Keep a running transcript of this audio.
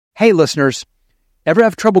Hey, listeners, ever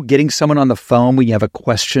have trouble getting someone on the phone when you have a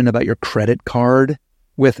question about your credit card?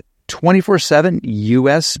 With 24/7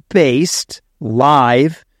 U.S.-based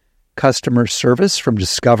live customer service from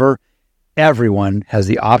Discover, everyone has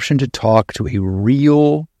the option to talk to a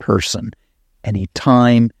real person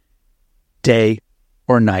anytime, day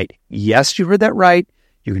or night. Yes, you heard that right.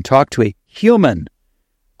 You can talk to a human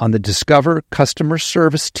on the Discover customer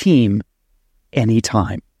service team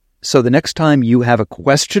anytime. So the next time you have a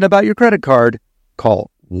question about your credit card,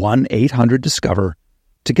 call 1-800-DISCOVER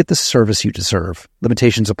to get the service you deserve.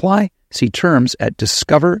 Limitations apply. See terms at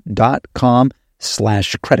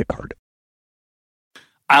discover.com/credit card.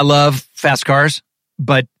 I love fast cars,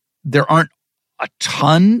 but there aren't a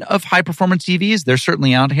ton of high-performance EVs. They're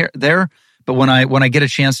certainly out there. But when I get a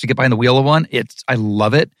chance to get behind the wheel of one, I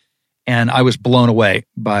love it. And I was blown away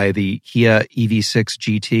by the Kia EV6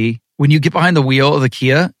 GT. When you get behind the wheel of the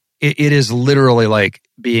Kia, it is literally like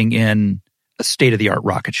being in a state-of-the-art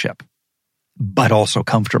rocket ship, but also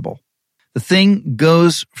comfortable. The thing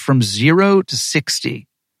goes from 0 to 60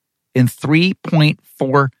 in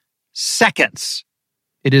 3.4 seconds.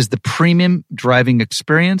 It is the premium driving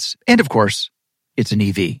experience. And of course, it's an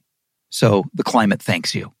EV. So the climate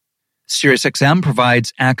thanks you. SiriusXM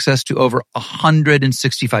provides access to over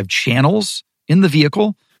 165 channels in the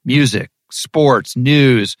vehicle: music, sports,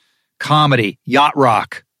 news, comedy, yacht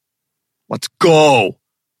rock. Let's go.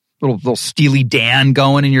 Little Steely Dan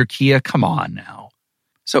going in your Kia. Come on now.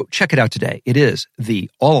 So check it out today. It is the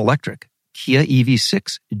all-electric Kia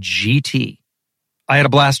EV6 GT. I had a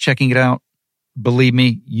blast checking it out. Believe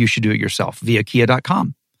me, you should do it yourself via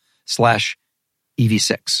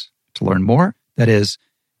kia.com/EV6. To learn more, that is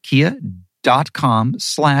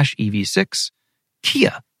kia.com/EV6.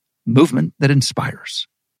 Kia, movement that inspires.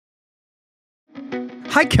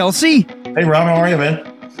 Hi, Kelsey. Hey, Ron, how are you, man?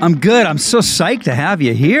 I'm good. I'm so psyched to have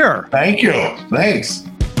you here. Thank you. Thanks.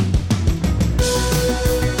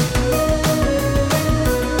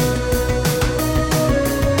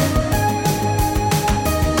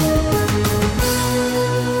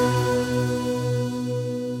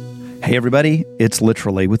 Hey, everybody. It's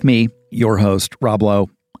literally with me, your host, Rob Lowe.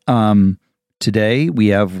 Today, we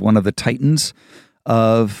have one of the titans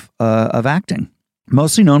of acting,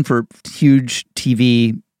 mostly known for huge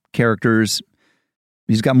TV characters.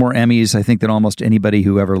 He's got more Emmys, I think, than almost anybody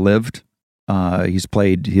who ever lived. He's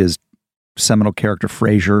played his seminal character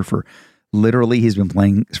Frasier he's been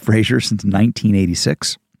playing Frasier since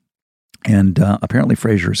 1986. And apparently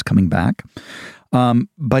Frasier is coming back.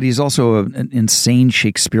 But he's also an insane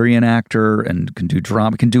Shakespearean actor and can do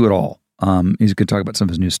drama, can do it all. He's going to talk about some of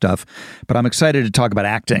his new stuff. But I'm excited to talk about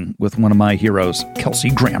acting with one of my heroes, Kelsey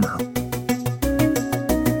Grammer.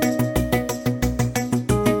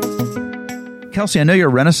 Kelsey, I know you're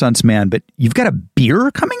a Renaissance man, but you've got a beer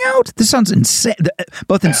coming out? This sounds insane,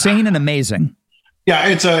 both insane and amazing. Yeah,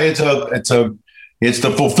 it's the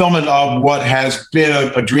fulfillment of what has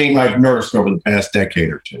been a dream I've nursed over the past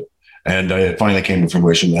decade or two. And it finally came to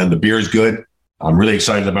fruition. And the beer is good. I'm really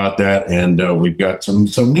excited about that. And we've got some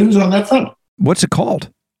news on that front. What's it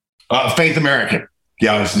called? Faith American.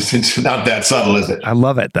 Yeah, it's not that subtle, is it? I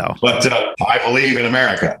love it, though. But I believe in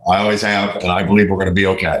America. I always have, and I believe we're going to be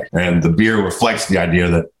okay. And the beer reflects the idea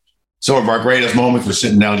that some of our greatest moments are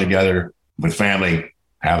sitting down together with family,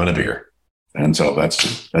 having a beer. And so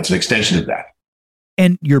that's an extension of that.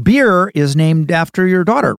 And your beer is named after your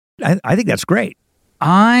daughter. I think that's great.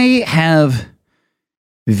 I have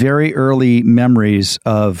very early memories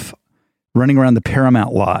of running around the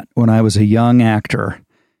Paramount lot when I was a young actor.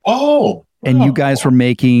 Oh. And you guys were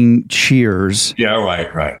making Cheers. Yeah,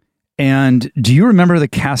 right. And do you remember the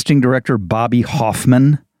casting director, Bobby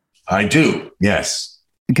Hoffman? I do, yes.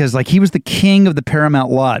 Because he was the king of the Paramount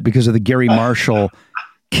lot because of the Gary Marshall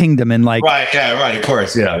kingdom. And right, of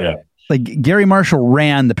course, yeah. Gary Marshall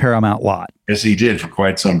ran the Paramount lot. Yes, he did for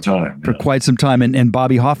quite some time. And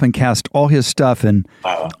Bobby Hoffman cast all his stuff. And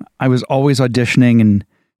I was always auditioning and it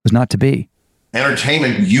was not to be.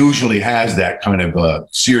 Entertainment usually has that kind of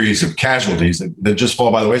series of casualties that just fall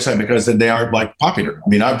by the wayside because they aren't popular. I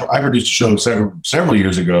mean, I produced a show several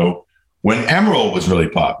years ago when Emerald was really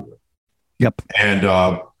popular. Yep. And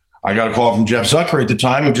I got a call from Jeff Zucker at the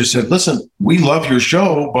time who just said, "Listen, we love your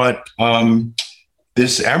show, but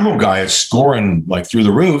this Emerald guy is scoring through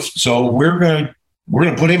the roof, so we're gonna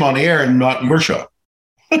put him on the air and not your show."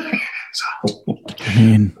 So,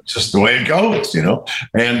 just the way it goes,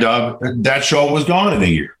 And that show was gone in a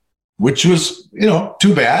year, which was,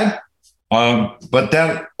 too bad. But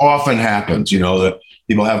that often happens, that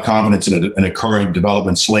people have confidence in a current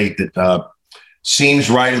development slate that seems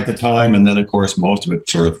right at the time, and then of course most of it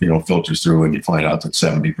sort of filters through, and you find out that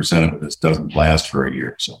 70% of it doesn't last for a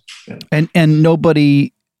year. So, and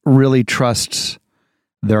nobody really trusts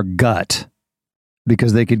their gut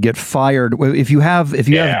because they could get fired if you have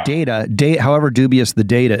data, however dubious the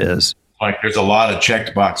data is. Like there's a lot of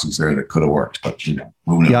checked boxes there that could have worked, but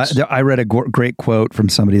who knows? Yeah, I read a great quote from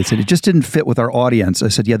somebody that said it just didn't fit with our audience. I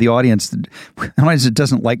said, yeah, the audience it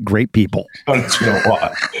doesn't like great people. That's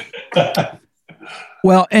why.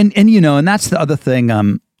 Well, and and that's the other thing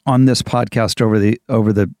on this podcast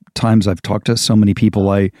over the times I've talked to so many people,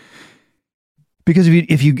 because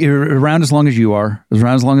if you're around as long as you are,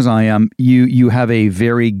 around as long as I am, you have a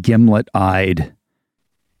very gimlet-eyed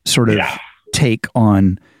sort of take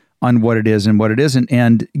on what it is and what it isn't.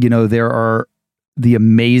 And, there are the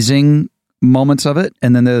amazing moments of it,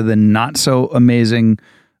 and then there are the not so amazing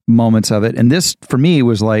moments of it. And this, for me,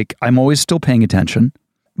 was like, I'm always still paying attention.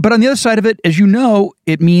 But on the other side of it, as you know,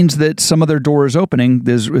 it means that some other door is opening.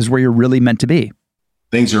 This is where you're really meant to be.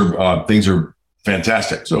 Things are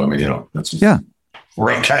fantastic. So, that's just,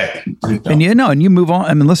 we're okay. And and you move on.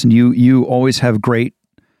 I mean, listen, you always have great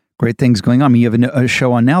things going on. I mean, you have a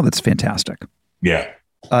show on now that's fantastic. Yeah.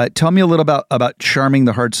 Tell me a little about Charming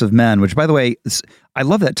the Hearts of Men, which, by the way, I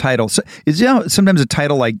love that title. So, sometimes a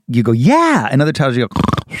title like you go, yeah, and other titles you go,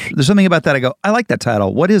 there's something about that I go, I like that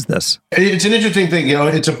title. What is this? It's an interesting thing.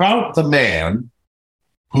 It's about the man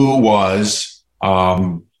who was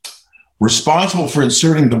responsible for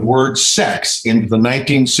inserting the word sex into the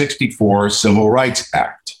 1964 Civil Rights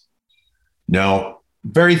Act. Now,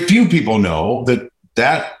 very few people know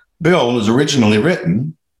that bill was originally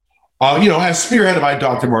written as spearheaded by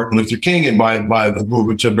Dr. Martin Luther King and by the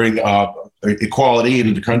movement to bring equality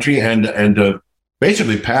into the country and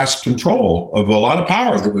basically pass control of a lot of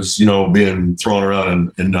power that was, being thrown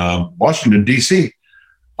around in Washington, D.C.,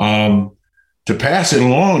 to pass it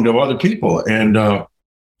along to other people. And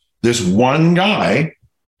this one guy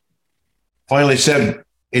finally said,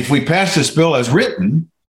 if we pass this bill as written,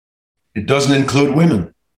 it doesn't include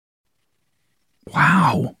women.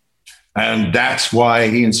 Wow. And that's why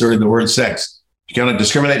he inserted the word sex. You cannot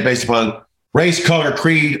discriminate based upon race, color,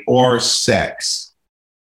 creed, or sex.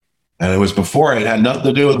 And it was before it had nothing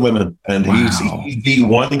to do with women. And he's the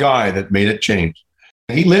one guy that made it change.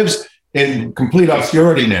 He lives in complete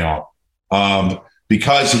obscurity now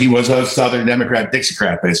because he was a Southern Democrat,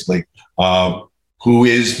 Dixiecrat, basically, who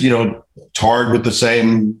is, tarred with the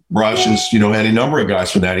same brush as, any number of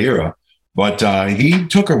guys from that era. But he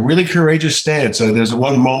took a really courageous stance. There's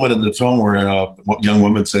one moment in the film where a young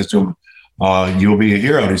woman says to him, you'll be a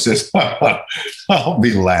hero. And he says, I'll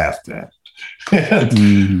be laughed at.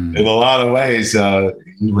 In a lot of ways,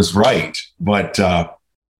 he was right. But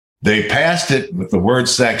they passed it with the word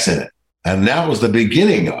sex in it. And that was the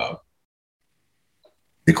beginning of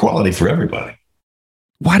equality for everybody.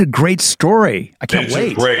 What a great story. I can't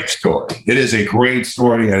wait. It's a great story. It is a great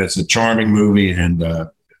story, and it's a charming movie, and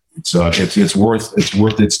it's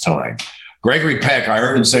worth its time. Gregory Peck, I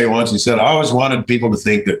heard him say once, he said, I always wanted people to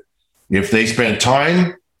think that if they spent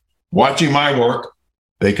time watching my work,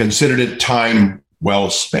 they considered it time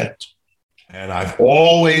well spent. And I've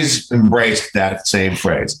always embraced that same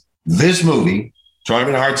phrase. This movie,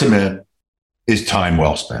 Charming the Hearts of Men, is time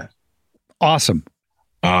well spent. Awesome.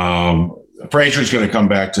 Frasier's going to come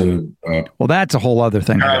back to well, that's a whole other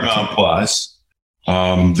thing. Paramount Plus.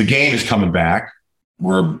 The Game is coming back.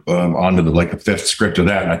 We're on to the fifth script of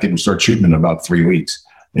that, and I think we'll start shooting in about 3 weeks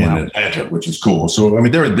in Atlanta, which is cool. So, I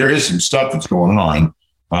mean, there is some stuff that's going on.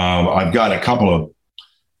 I've got a couple of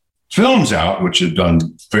films out which have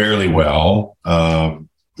done fairly well.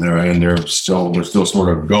 We're still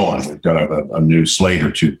sort of going. We've got a new slate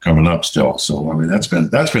or two coming up still. So, I mean, that's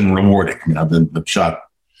been rewarding. I mean, I've shot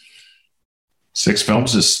 6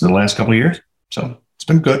 films in the last couple of years, so it's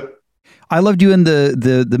been good. I loved you in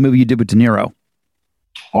the movie you did with De Niro.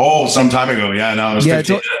 Oh, some time ago. Yeah, no, it was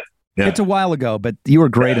 15. It's a while ago, but you were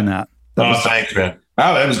great in that. Thanks, man.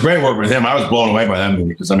 It was great work with him. I was blown away by that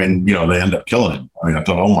movie because, I mean, they end up killing him. I mean, I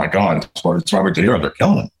thought, oh my God, it's Robert De Niro. They're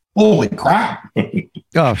killing him. Holy crap.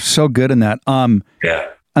 Oh, so good in that. Yeah.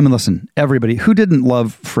 I mean, listen, everybody who didn't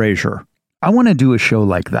love Frasier, I want to do a show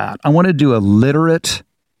like that. I want to do a literate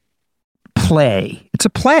play. It's a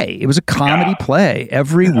play. It was a comedy play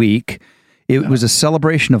every week. It was a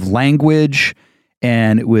celebration of language,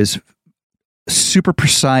 and it was super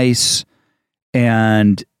precise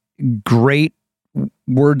and great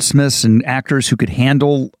wordsmiths and actors who could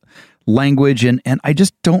handle language. And I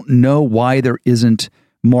just don't know why there isn't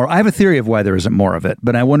more. I have a theory of why there isn't more of it,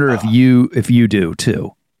 but I wonder if you do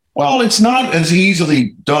too. Well, it's not as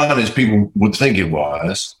easily done as people would think it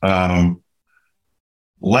was.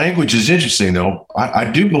 language is interesting, though. I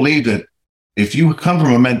do believe that if you come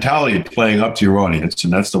from a mentality of playing up to your audience,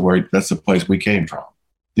 and that's the place we came from,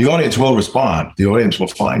 the audience will respond. The audience will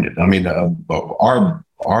find it. I mean, our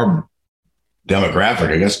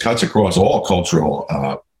demographic, I guess, cuts across all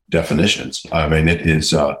cultural definitions. I mean, it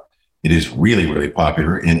is really, really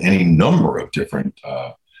popular in any number of different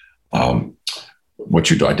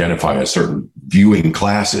what you'd identify as certain viewing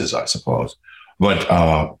classes, I suppose.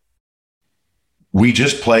 But we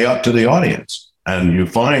just play up to the audience, and you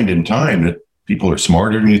find in time that people are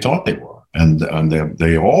smarter than you thought they were, and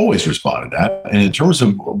they always respond to that. And in terms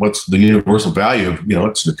of what's the universal value of,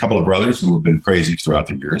 it's a couple of brothers who have been crazy throughout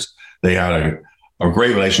the years. They had a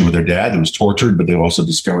great relation with their dad that was tortured, but they also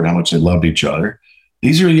discovered how much they loved each other.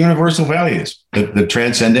 These are universal values that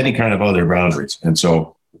transcend any kind of other boundaries. And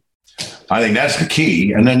so I think that's the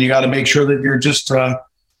key. And then you got to make sure that you're just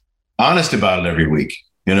honest about it every week.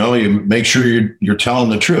 You make sure you're telling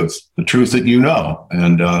the truth that you know.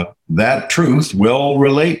 And that truth will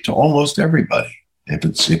relate to almost everybody if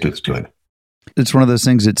it's good. It's one of those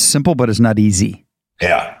things, it's simple, but it's not easy.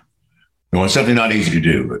 Yeah. It's definitely not easy to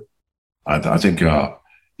do, but I think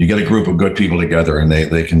you get a group of good people together and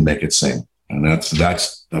they can make it sing. And that's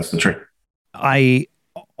the trick. I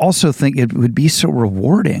also think it would be so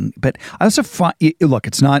rewarding, but I also find, look,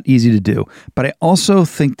 it's not easy to do, but I also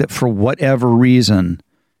think that for whatever reason,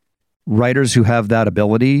 writers who have that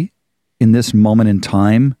ability in this moment in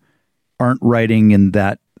time aren't writing in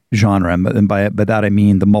that genre. And by that, I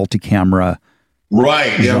mean the multi-camera.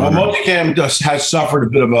 Right. Yeah. Well, multicam has suffered a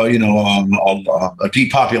bit of a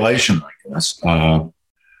depopulation, I guess.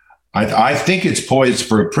 I think it's poised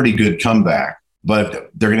for a pretty good comeback, but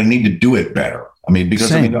they're going to need to do it better. I mean,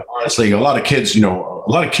 because honestly, a lot of kids,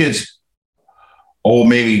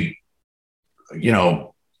 maybe,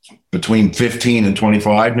 between 15 and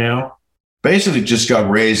 25 now, basically just got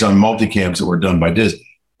raised on multicams that were done by Disney.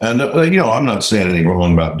 And, I'm not saying anything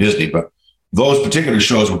wrong about Disney, but those particular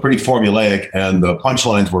shows were pretty formulaic, and the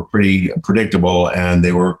punchlines were pretty predictable, and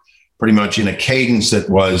they were pretty much in a cadence that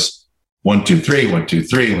was 1, 2, 3, 1, 2,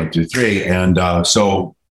 3, 1, 2, 3. And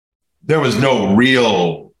so there was no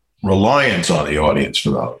real reliance on the audience for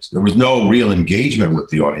those. There was no real engagement with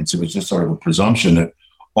the audience. It was just sort of a presumption that,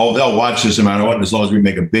 they'll watch this amount of it as long as we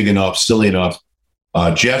make a big enough, silly enough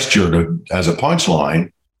gesture as a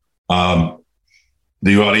punchline.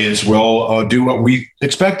 The audience will do what we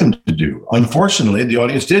expect them to do. Unfortunately, the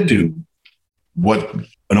audience did do what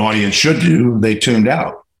an audience should do. They tuned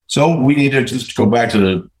out. So we need to just go back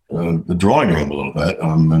to the drawing room a little bit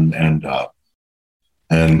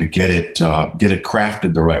and get it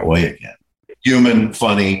crafted the right way again. Human,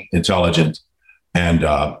 funny, intelligent, and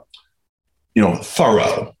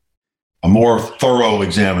thorough. A more thorough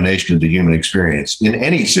examination of the human experience in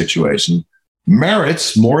any situation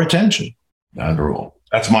merits more attention. After all,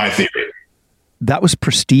 that's my theory. That was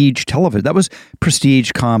prestige television. That was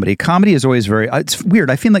prestige comedy. Comedy is always it's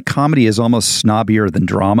weird. I feel like comedy is almost snobbier than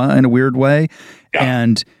drama in a weird way. Yeah.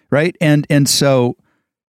 And right. And so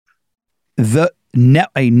a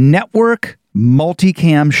network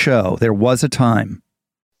multicam show, there was a time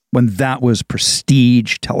when that was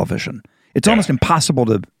prestige television. It's almost impossible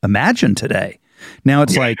to imagine today. Now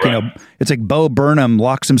it's it's like Bo Burnham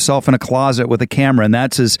locks himself in a closet with a camera, and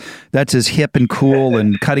that's as hip and cool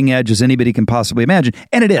and cutting edge as anybody can possibly imagine.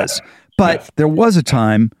 And it is. But there was a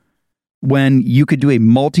time when you could do a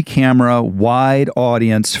multi-camera, wide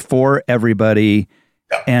audience for everybody,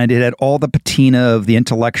 and it had all the patina of the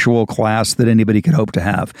intellectual class that anybody could hope to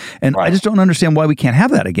have. And I just don't understand why we can't have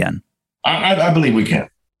that again. I believe we can.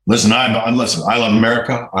 Listen, I love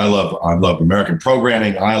America. I love American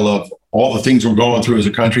programming. I love all the things we're going through as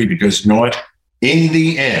a country, because you know what? In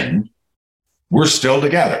the end, we're still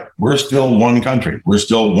together. We're still one country. We're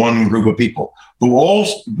still one group of people who all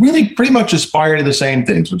really pretty much aspire to the same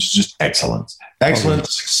things, which is just excellence,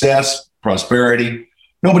 success, prosperity.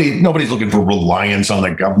 Nobody's looking for reliance on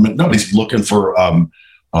the government. Nobody's looking for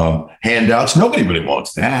handouts. Nobody really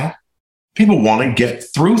wants that. People want to get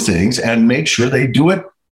through things and make sure they do it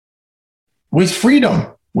with freedom,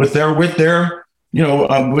 with their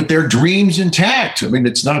dreams intact. I mean,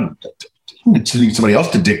 it's not somebody else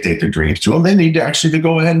to dictate their dreams to them. They need to actually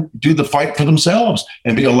go ahead and do the fight for themselves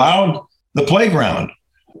and be allowed the playground.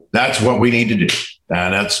 That's what we need to do.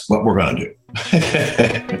 And that's what we're going to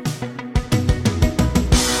do.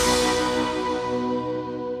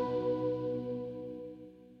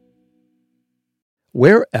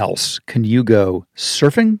 Where else can you go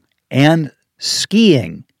surfing and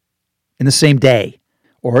skiing in the same day?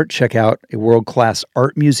 Or check out a world-class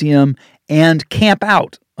art museum and camp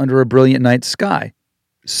out under a brilliant night sky?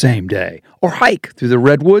 same day. Or hike through the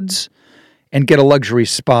redwoods and get a luxury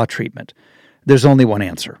spa treatment. There's only one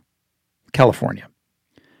answer: California.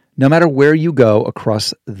 No matter where you go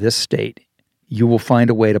across this state, you will find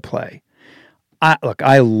a way to play.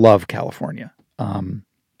 I love California.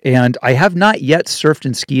 And I have not yet surfed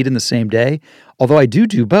and skied in the same day, although I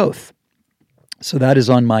do both. So that is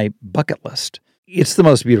on my bucket list. It's the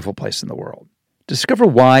most beautiful place in the world. Discover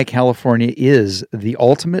why California is the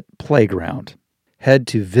ultimate playground. Head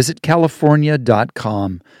to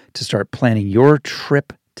visitcalifornia.com to start planning your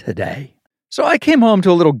trip today. So I came home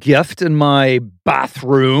to a little gift in my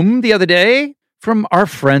bathroom the other day from our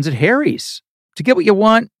friends at Harry's. To get what you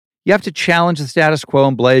want, you have to challenge the status quo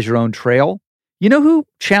and blaze your own trail. You know who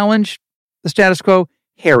challenged the status quo?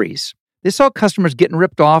 Harry's. They saw customers getting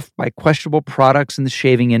ripped off by questionable products in the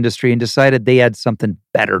shaving industry and decided they had something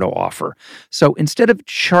better to offer. So instead of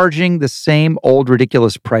charging the same old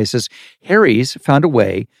ridiculous prices, Harry's found a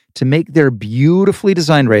way to make their beautifully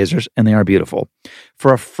designed razors, and they are beautiful,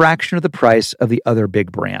 for a fraction of the price of the other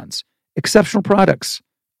big brands. Exceptional products,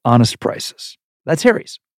 honest prices. That's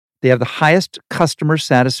Harry's. They have the highest customer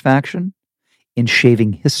satisfaction in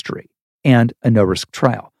shaving history and a no-risk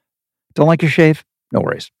trial. Don't like your shave? No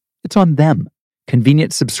worries. It's on them.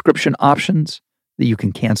 Convenient subscription options that you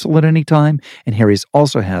can cancel at any time. And Harry's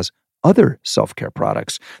also has other self-care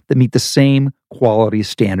products that meet the same quality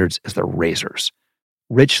standards as their razors.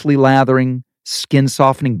 Richly lathering,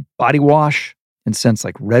 skin-softening body wash in scents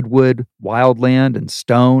like redwood, wildland, and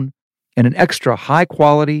stone, and an extra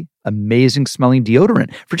high-quality, amazing-smelling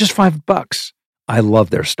deodorant for just $5. I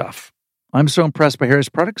love their stuff. I'm so impressed by Harry's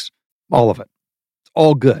products. All of it. It's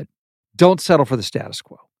all good. Don't settle for the status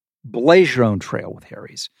quo. Blaze your own trail with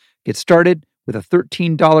Harry's. Get started with a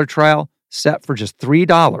 $13 trial set for just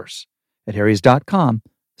 $3 at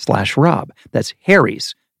harrys.com/Rob. That's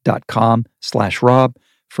harrys.com/Rob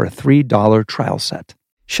for a $3 trial set.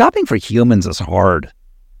 Shopping for humans is hard.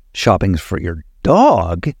 Shopping for your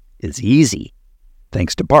dog is easy.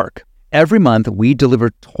 Thanks to Bark. Every month, we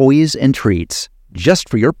deliver toys and treats just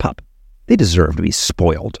for your pup. They deserve to be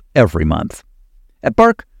spoiled every month. At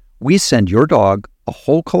Bark, we send your dog a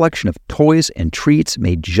whole collection of toys and treats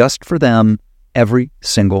made just for them every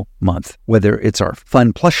single month. Whether it's our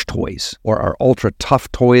fun plush toys or our ultra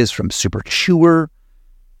tough toys from Super Chewer,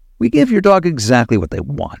 we give your dog exactly what they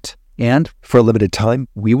want. And for a limited time,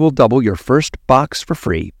 we will double your first box for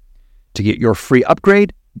free. To get your free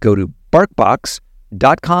upgrade, go to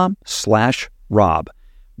barkbox.com/Rob.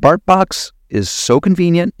 BarkBox is so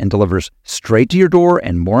convenient and delivers straight to your door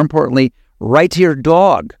and, more importantly, right to your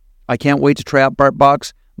dog. I can't wait to try out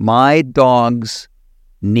BarkBox. My dogs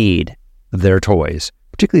need their toys,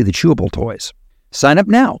 particularly the chewable toys. Sign up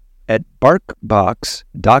now at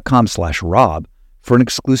barkbox.com/Rob for an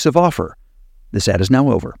exclusive offer. This ad is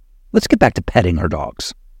now over. Let's get back to petting our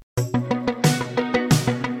dogs.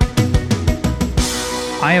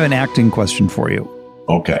 I have an acting question for you.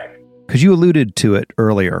 Okay. Because you alluded to it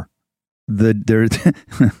earlier. And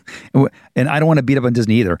I don't want to beat up on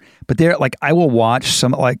Disney either, but they're like, I will watch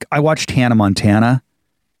I watched Hannah Montana,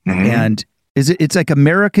 and it's like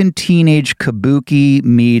American teenage kabuki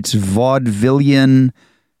meets vaudevillian.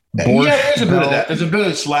 Yeah, there's a bit of that. There's a bit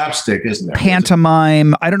of slapstick, isn't there?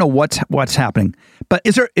 Pantomime. I don't know what's happening, but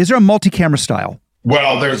is there a multi-camera style?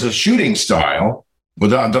 Well, there's a shooting style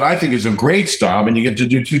that I think is a great style. I mean, you get to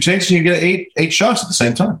do 2 takes and you get eight shots at the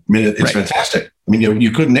same time. I mean, it's fantastic. I mean,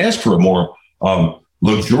 you couldn't ask for a more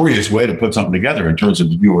luxurious way to put something together in terms of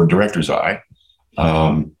the viewer director's eye.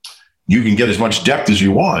 You can get as much depth as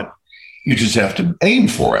you want. You just have to aim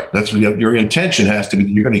for it. That's what your intention has to be.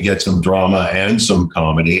 You're going to get some drama and some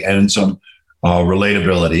comedy and some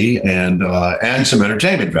relatability and some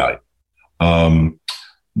entertainment value.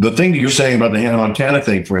 The thing that you're saying about the Hannah Montana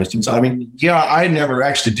thing, for instance, I mean, yeah, I never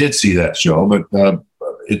actually did see that show, but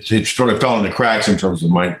it sort of fell in the cracks in terms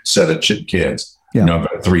of my set of kids. Yeah. You know,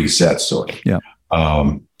 about 3 sets, sort of. Yeah.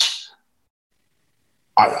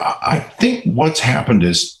 I think what's happened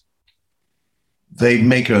is they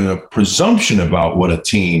make a presumption about what a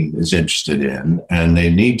teen is interested in, and they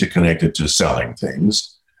need to connect it to selling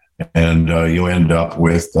things. And you end up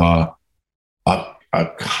with a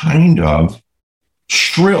kind of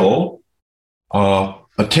shrill,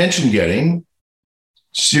 attention-getting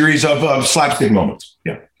series of slapstick moments.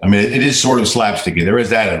 Yeah, I mean, it is sort of slapsticky. There is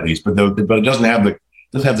that at least, but it doesn't have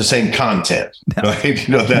the same content. No. Right?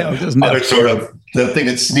 You know, that other sort of the thing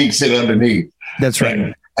that sneaks in underneath. That's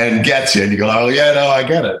right. And gets you, and you go, oh yeah, no, I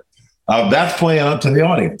get it. That's playing up to the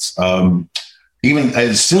audience, even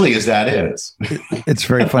as silly as that is. It's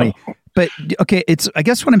very funny, but okay. I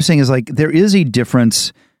guess what I'm saying is, like, there is a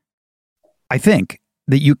difference. I think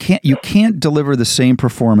that you can't deliver the same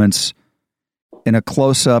performance in a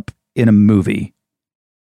close-up in a movie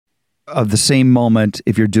of the same moment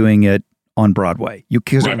if you're doing it on Broadway.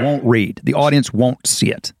 Because it won't read. The audience won't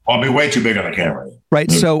see it. I'll be way too big on the camera.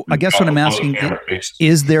 Right. So I guess what I'm asking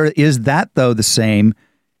is that though the same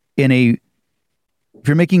if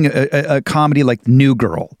you're making a comedy like New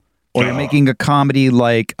Girl, or you're making a comedy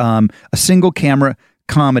like a single camera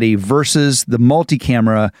comedy versus the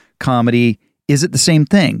multi-camera comedy, is it the same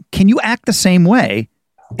thing? Can you act the same way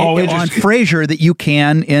on Frasier that you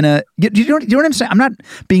can in a... Do you know what I'm saying? I'm not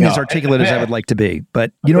being as articulate as I would like to be,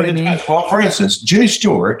 but you know what I mean? Well, for instance, Jimmy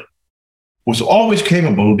Stewart was always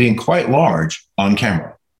capable of being quite large on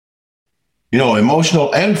camera.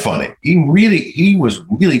 Emotional and funny. He was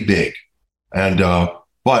really big, and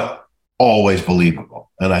but always believable.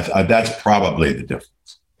 And I that's probably the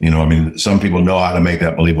difference. Some people know how to make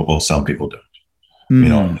that believable. Some people don't.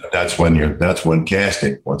 That's when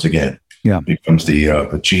casting, once again, becomes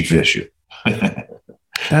the chief issue.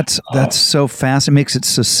 That's so fast. It makes it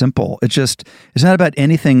so simple. It's not about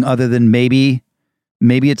anything other than maybe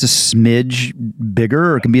it's a smidge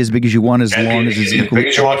bigger, or it can be as big as you want, as long as it's equal. As big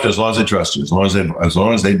as you want, as long as they trust you, as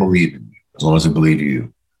long as they believe in you, as long as they believe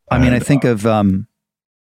you. I think of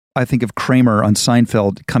Kramer on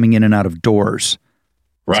Seinfeld coming in and out of doors.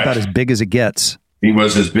 It's about as big as it gets. He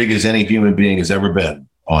was as big as any human being has ever been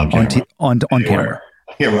on camera. On camera.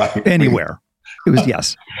 Yeah, right. Anywhere. It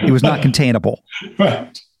was, it was not containable.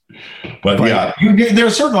 Right. But there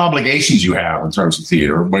are certain obligations you have in terms of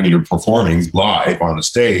theater when you're performing live on a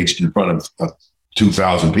stage in front of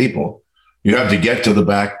 2,000 people. You have to get to the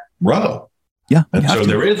back row. Yeah. And so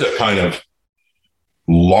there is a kind of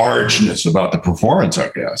largeness about the performance, I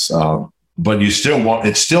guess. But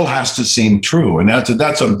it still has to seem true. And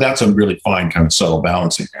that's a really fine kind of subtle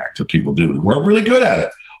balancing act that people do. We're really good at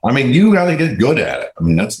it. You got to get good at it.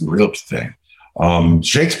 That's the real thing.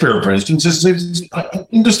 Shakespeare, for instance, is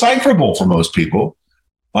indecipherable for most people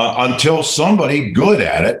until somebody good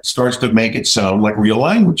at it starts to make it sound like real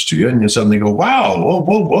language to you. And you suddenly go, wow,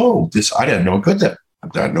 whoa. I didn't know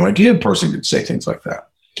I had no idea a person could say things like that.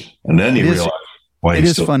 And then you realize. It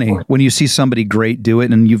is funny when you see somebody great do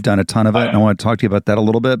it, and you've done a ton of it. And I want to talk to you about that a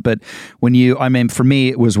little bit. But for me,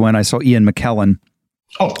 it was when I saw Ian McKellen.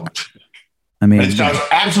 Oh, it sounds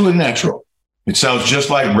absolutely natural. It sounds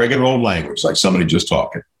just like regular old language, like somebody just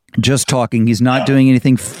talking. Just talking. He's not doing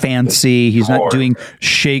anything fancy. He's not doing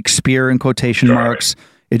Shakespeare in quotation marks.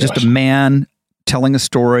 It's just a man telling a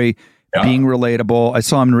story, being relatable. I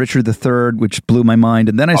saw him in Richard III, which blew my mind.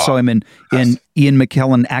 And then I saw him in Ian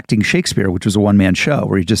McKellen acting Shakespeare, which was a one-man show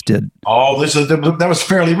where he just did. Oh, that was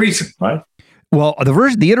fairly recent, right? Well,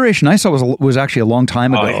 the iteration I saw was actually a long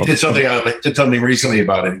time ago. He did something recently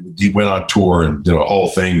about it. He went on tour and did a whole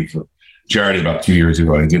thing for charity about 2 years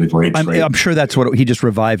ago. He did a great. I'm sure that's what he just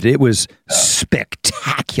revived it. It was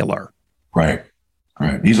spectacular. Right.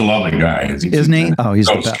 He's a lovely guy, isn't he? Oh, he's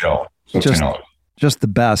so skilled, just the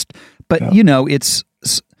best. But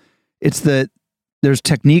there's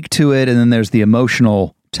technique to it, and then there's the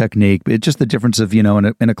emotional technique. It's just the difference of in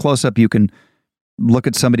a close up you can look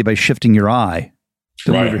at somebody by shifting your eye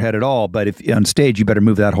to move your head at all. But if on stage, you better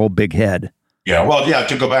move that whole big head. Yeah. Well,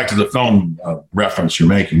 to go back to the film reference you're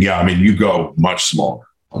making. Yeah. you go much smaller.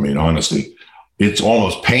 Honestly, it's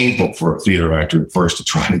almost painful for a theater actor at first to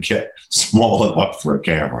try to get small enough for a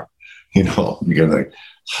camera. You get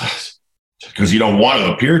because you don't want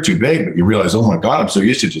to appear too big, but you realize, oh my God, I'm so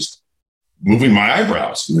used to just moving my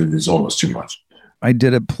eyebrows. It's almost too much. I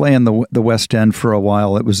did a play in the West End for a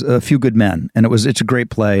while. It was A Few Good Men, and it's a great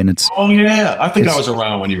play. And it's I think I was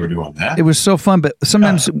around when you were doing that. It was so fun, but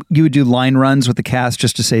sometimes you would do line runs with the cast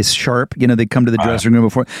just to say sharp. They'd come to the dressing room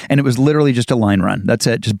before, and it was literally just a line run. That's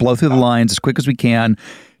it. Just blow through the lines as quick as we can,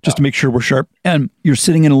 just to make sure we're sharp. And you're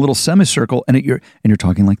sitting in a little semicircle, and you're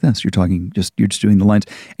talking like this. You're just doing the lines,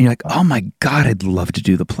 and you're like, oh my God, I'd love to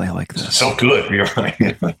do the play like this. So good. You're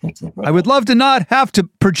right. I would love to not have to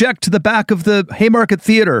project to the back of the Haymarket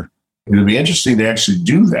Theater. It would be interesting to actually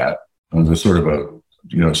do that as a sort of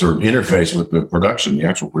interface with the production, the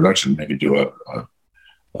actual production. Maybe do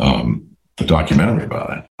a documentary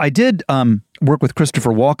about it. I did work with Christopher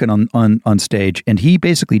Walken on stage, and he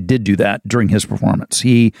basically did do that during his performance.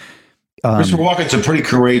 Christopher Walken's a pretty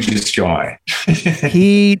courageous guy.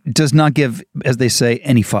 He does not give, as they say,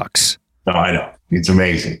 any fucks. No, I know. It's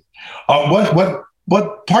amazing.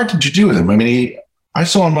 What part did you do with him? I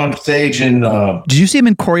saw him on stage in... Did you see him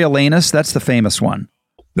in Coriolanus? That's the famous one.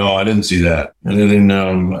 No, I didn't see that. And then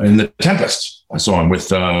in The Tempest, I saw him with...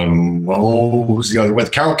 who's the other?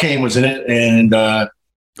 With Carol Kane was in it, and...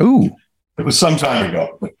 it was some time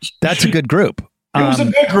ago. That's a good group. It was a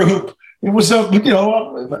good group. It was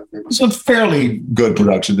it was a fairly good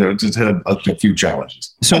production. There just had a few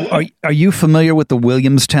challenges. So are you familiar with the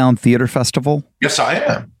Williamstown Theater Festival? Yes, I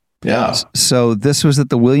am. Yeah. So this was at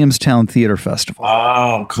the Williamstown Theater Festival.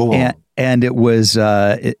 Oh, cool. And it was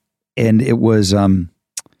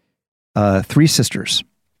Three Sisters.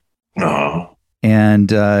 Oh.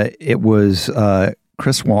 And it was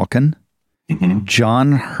Chris Walken, Mm-hmm.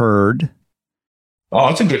 John Hurd. Oh,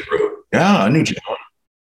 it's a good group. Yeah, I knew John.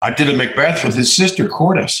 I did a Macbeth with his sister,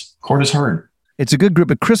 Cordis Hurd. It's a good group,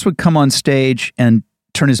 but Chris would come on stage and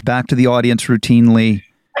turn his back to the audience routinely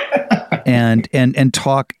and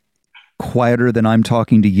talk quieter than I'm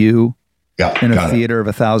talking to you in a theater of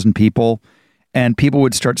 1,000 people. And people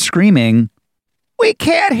would start screaming, "We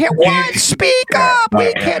can't hear what? Speak up!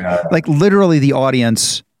 We can't!" Like literally the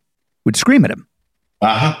audience would scream at him.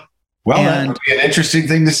 Uh-huh. Well, that would be an interesting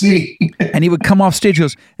thing to see. And he would come off stage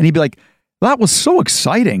and he'd be like, "That was so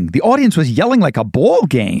exciting. The audience was yelling like a ball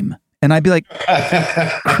game." And I'd be like,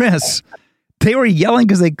 "Chris, they were yelling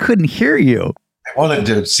because they couldn't hear you." I wanted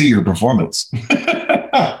to see your performance.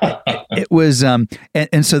 It was, and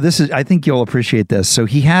so this is, I think you'll appreciate this. So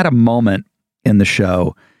he had a moment in the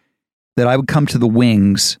show that I would come to the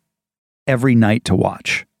wings every night to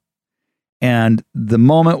watch. And the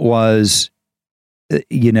moment was,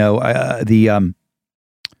 the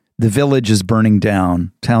village is burning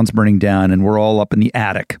down, town's burning down, and we're all up in the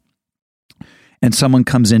attic. And someone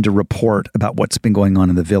comes in to report about what's been going on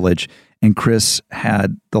in the village. And Chris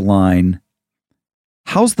had the line,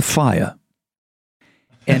 "How's the fire?"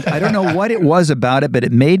 And I don't know what it was about it, but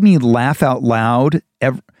it made me laugh out loud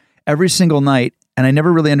every single night. And I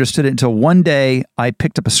never really understood it until one day I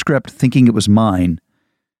picked up a script thinking it was mine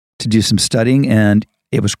to do some studying, and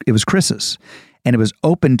it was Chris's. And it was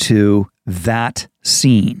open to that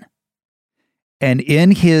scene. And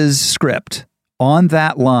in his script, on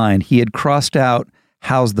that line, he had crossed out,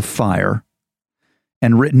 "How's the fire?"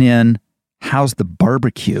 and written in, "How's the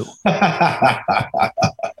barbecue?"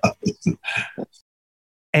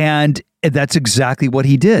 And that's exactly what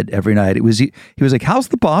he did every night. He was like, "How's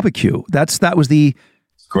the barbecue?" That was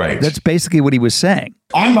great. That's basically what he was saying.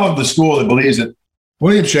 I'm of the school that believes that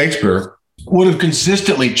William Shakespeare would have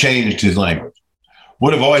consistently changed his language.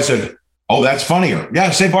 Would have always said, "Oh, that's funnier. Yeah,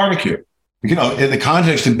 say barbecue." In the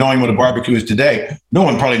context of knowing what a barbecue is today, no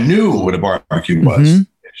one probably knew what a barbecue was in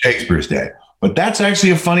Shakespeare's day. But that's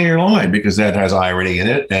actually a funnier line because that has irony in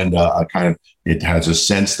it, and it has a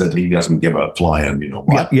sense that he doesn't give a flying,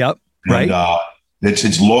 what. Yep. Right. And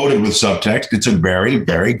it's loaded with subtext. It's a very,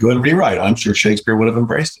 very good rewrite. I'm sure Shakespeare would have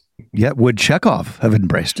embraced it. Yeah. Would Chekhov have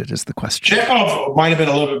embraced it is the question. Chekhov might have been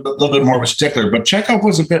a little bit more of a stickler, but Chekhov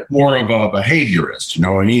was a bit more of a behaviorist, and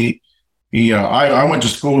I went to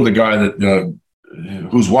school with a guy that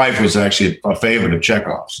whose wife was actually a favorite of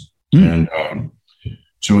Chekhov's. And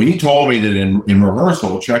so he told me that in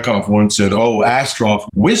rehearsal, Chekhov once said, "Oh, Astrov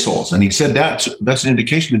whistles." And he said that's an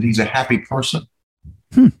indication that he's a happy person.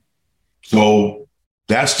 So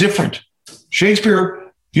that's different. Shakespeare,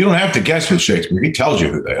 you don't have to guess with Shakespeare. He tells you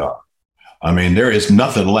who they are. I mean, there is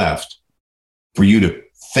nothing left for you to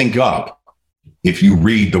think up if you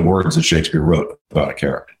read the words that Shakespeare wrote about a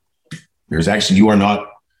character. There's actually, you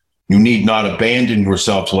need not abandon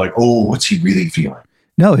yourself to like, "Oh, what's he really feeling?"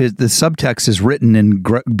 No, the subtext is written in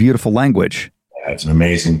beautiful language. Yeah, it's an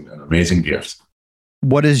amazing gift.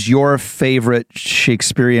 What is your favorite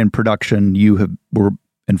Shakespearean production you were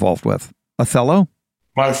involved with? Othello?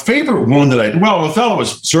 My favorite one Othello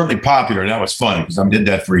was certainly popular, and that was fun because I did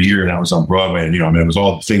that for a year, and I was on Broadway, and it was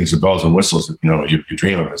all the things, the bells and whistles that you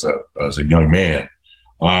dream of as a young man.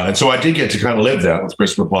 And so I did get to kind of live that with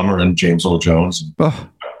Christopher Plummer and James Earl Jones. Oh.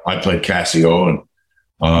 I played Cassio,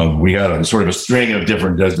 and we had a sort of a string of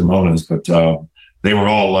different Desdemonas, but they were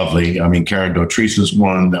all lovely. I mean, Karen Dautrice was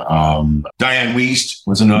one. Diane Wiest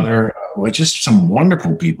was another. Just some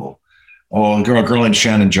wonderful people. Oh, a girl named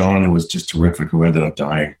Shannon John, who was just terrific, who ended up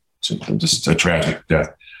dying. So just a tragic death.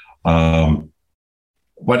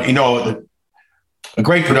 But a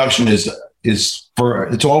great production is it's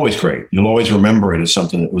always great. You'll always remember it as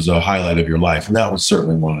something that was a highlight of your life, and that was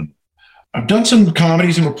certainly one. I've done some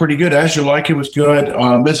comedies that were pretty good. As You Like It was good.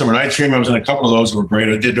 Midsummer Night's Dream, I was in a couple of those that were great.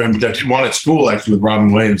 I did one at school actually with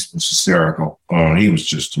Robin Williams. It was hysterical. He was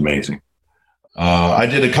just amazing. I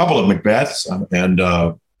did a couple of Macbeths and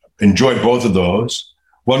enjoyed both of those.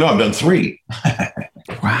 Well, no, I've done 3.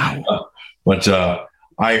 Wow. But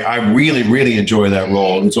I really, really enjoy that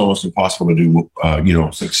role. It's almost impossible to do,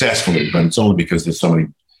 successfully, but it's only because there's so many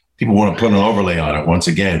people want to put an overlay on it once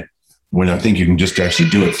again, when I think you can just actually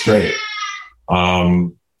do it straight.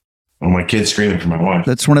 Oh, my kid's screaming for my wife.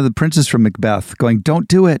 That's one of the princes from Macbeth going, don't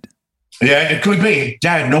do it. Yeah, it could be.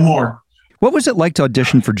 Dad, no more. What was it like to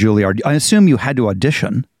audition for Juilliard? I assume you had to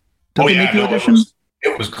audition. Don't they make you audition?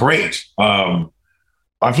 It was great. I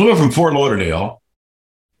flew from Fort Lauderdale,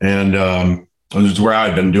 and this is where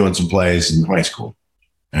I'd been doing some plays in high school.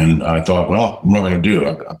 And I thought, well, what am I going to do?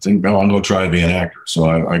 I think, well, I'm going to try to be an actor. So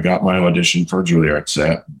I got my audition for Juilliard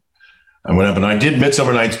set. I went up and I did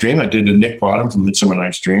Midsummer Night's Dream. I did a Nick Bottom from Midsummer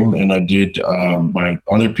Night's Dream. And I did, my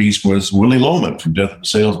other piece was Willie Loman from Death of a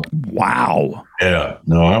Salesman. Wow. Yeah.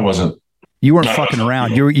 No, I wasn't. You weren't fucking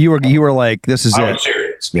around. You were like, this is I it. was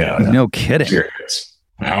serious. Yeah. No kidding. Serious.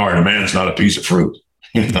 Howard, a man's not a piece of fruit.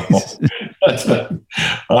 You know?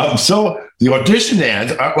 So the audition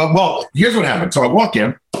ends. Well, here's what happened. So I walk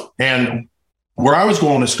in, and where I was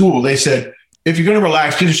going to school, they said, if you're going to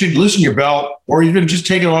relax, you should loosen your belt, or you're going to just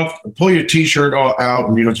take it off, pull your T-shirt out,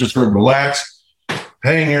 and just sort of relax,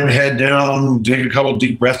 hang your head down, take a couple of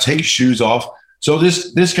deep breaths, take your shoes off. So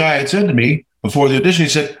this guy had said to me before the audition, he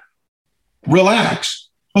said, relax.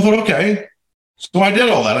 I thought, okay. So I did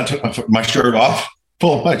all that. I took my shirt off,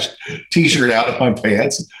 pulled my T-shirt out of my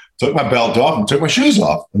pants, took my belt off, and took my shoes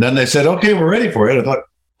off. And then they said, okay, we're ready for it. I thought,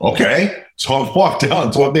 okay. So I walked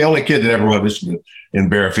down. So I'm the only kid that ever auditioned in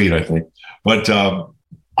bare feet, I think. But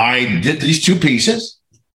I did these two pieces,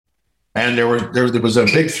 and there was a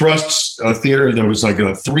big thrust theater. There was like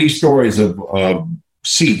 3 stories of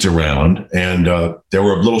seats around, and there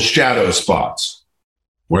were little shadow spots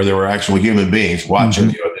where there were actual human beings watching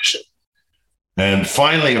the audition. And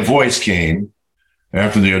finally, a voice came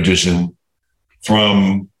after the audition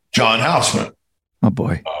from John Houseman. Oh,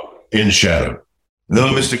 boy. In shadow.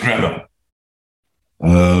 Hello, Mr. Kremer.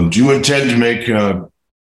 Do you intend to make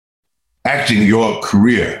acting your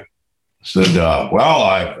career? I said, well,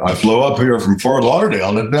 I flew up here from Fort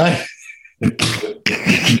Lauderdale, didn't I?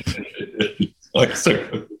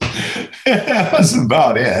 That was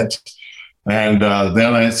about it. And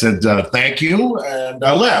then I said, thank you. And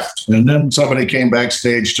I left. And then somebody came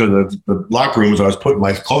backstage to the locker room as I was putting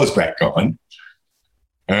my clothes back on.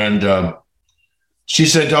 And she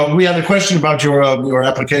said, we had a question about your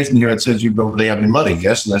application here. It says you don't really have any money.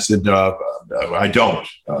 Yes. And I said, I don't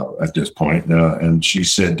at this point. And she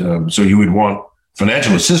said, so you would want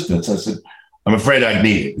financial assistance? I said, I'm afraid I'd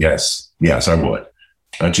need it. Yes, I would.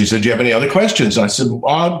 And she said, do you have any other questions? I said,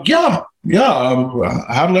 yeah.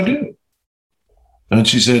 How did I do it? And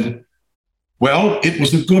she said, well, it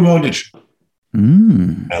was a good audition.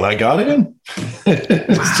 And I got in.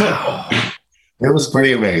 So it was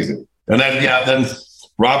pretty amazing. And then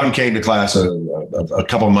Robin came to class a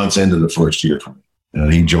couple of months into the first year for me.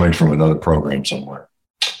 And he joined from another program somewhere.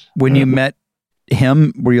 When you met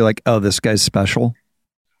him, were you like, oh, this guy's special?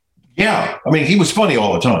 Yeah. I mean, he was funny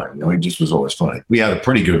all the time. He just was always funny. We had a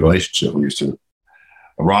pretty good relationship.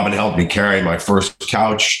 Robin helped me carry my first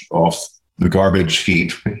couch off the garbage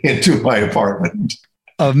heap into my apartment.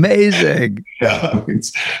 Amazing. Yeah.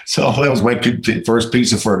 So that was my first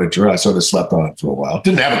piece of furniture. I sort of slept on it for a while.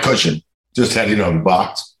 Didn't have a cushion, just had, the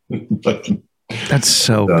box. But, that's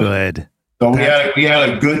so good. So we had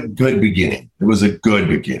a good beginning. It was a good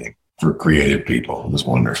beginning for creative people. It was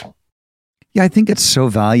wonderful. Yeah, I think it's so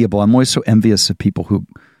valuable. I'm always so envious of people who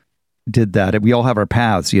did that. We all have our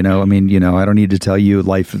paths, I mean, I don't need to tell you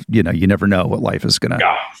life, you never know what life is going to.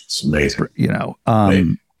 Yeah, it's amazing.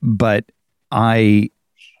 Amazing. But I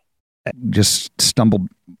just stumbled.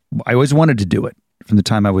 I always wanted to do it from the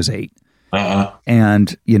time I was 8.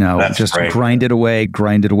 And, That's just great. grinded away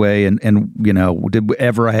and did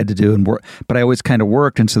whatever I had to do and work. But I always kind of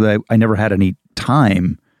worked. And so that I never had any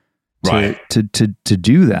time to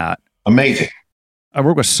do that. Amazing. I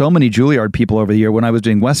worked with so many Juilliard people over the year. When I was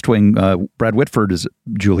doing West Wing, Brad Whitford is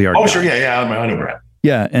Juilliard. Oh, guy. sure. Yeah. I know Brad.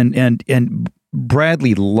 Yeah. And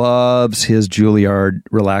Bradley loves his Juilliard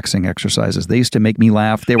relaxing exercises. They used to make me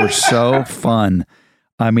laugh. They were so fun.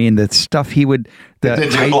 I mean, the stuff he would, They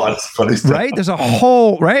do a lot of funny stuff. right? There's a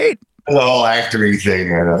whole, right? The whole actory thing.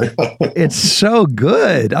 It's so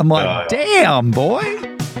good. I'm like, damn, boy.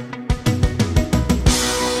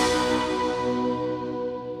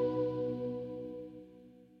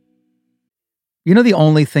 The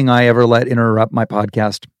only thing I ever let interrupt my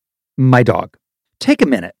podcast? My dog. Take a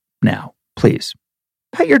minute now, please.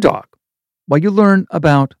 Pet your dog while you learn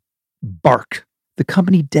about Bark, the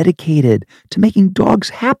company dedicated to making dogs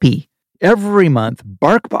happy. Every month,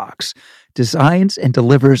 BarkBox designs and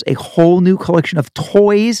delivers a whole new collection of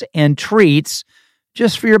toys and treats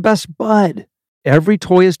just for your best bud. Every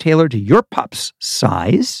toy is tailored to your pup's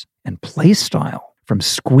size and play style. From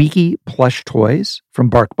squeaky plush toys from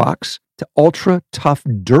BarkBox to ultra tough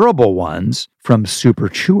durable ones from Super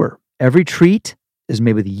Chewer. Every treat is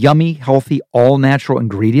made with yummy, healthy, all-natural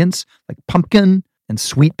ingredients like pumpkin and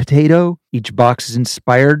sweet potato. Each box is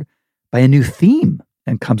inspired by a new theme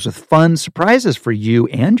and comes with fun surprises for you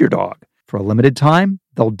and your dog. For a limited time,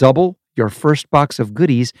 they'll double your first box of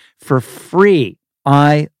goodies for free.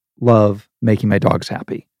 I love making my dogs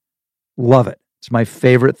happy. Love it. It's my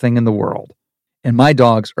favorite thing in the world. And my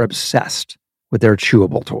dogs are obsessed with their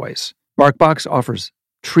chewable toys. BarkBox offers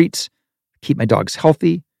treats that keep my dogs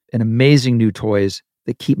healthy and amazing new toys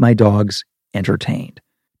that keep my dogs entertained.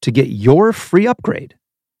 To get your free upgrade,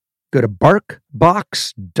 go to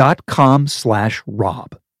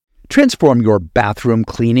barkbox.com/Rob. Transform your bathroom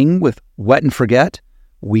cleaning with Wet and Forget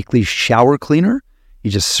Weekly Shower Cleaner.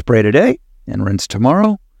 You just spray it today and rinse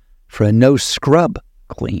tomorrow for a no scrub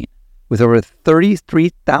clean. With over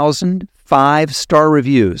 33,000 5-star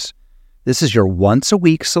reviews, this is your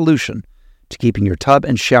once-a-week solution to keeping your tub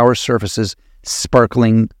and shower surfaces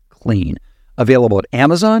sparkling clean. Available at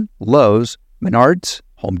Amazon, Lowe's, Menards,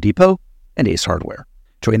 Home Depot, and Ace Hardware.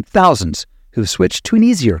 Join thousands who've switched to an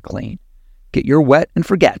easier clean. Get your Wet and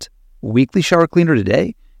Forget Weekly Shower Cleaner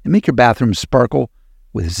today and make your bathroom sparkle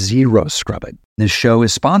with zero scrubbing. This show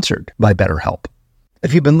is sponsored by BetterHelp.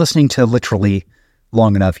 If you've been listening to Literally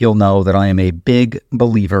long enough, you'll know that I am a big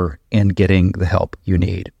believer in getting the help you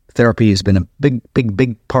need. Therapy has been a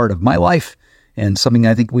big part of my life and something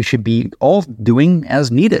I think we should be all doing as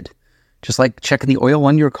needed, just like checking the oil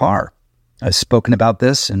on your car. I've spoken about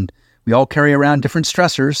this, and we all carry around different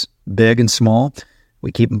stressors, big and small.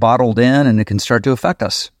 We keep them bottled in, and it can start to affect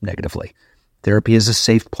us negatively. Therapy is a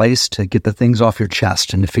safe place to get the things off your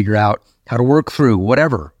chest and to figure out how to work through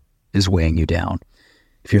whatever is weighing you down.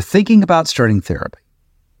 If you're thinking about starting therapy,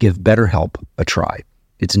 give BetterHelp a try.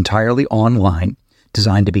 It's entirely online,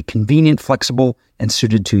 designed to be convenient, flexible, and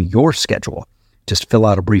suited to your schedule. Just fill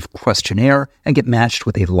out a brief questionnaire and get matched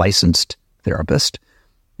with a licensed therapist.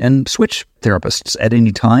 And switch therapists at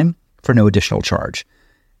any time for no additional charge.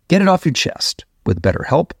 Get it off your chest with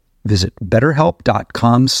BetterHelp. Visit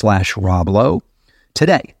betterhelp.com/RobLowe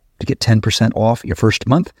today to get 10% off your first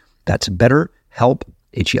month. That's BetterHelp,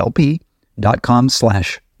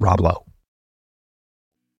 HELP.com/RobLowe.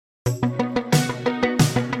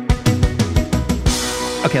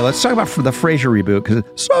 Okay, let's talk about the Frasier reboot because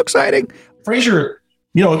it's so exciting. Frasier,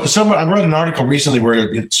 I read an article recently where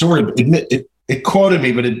it sort of it quoted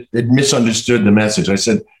me, but it misunderstood the message. I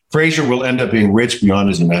said, Frasier will end up being rich beyond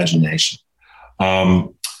his imagination.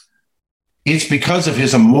 It's because of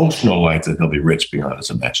his emotional life that he'll be rich beyond his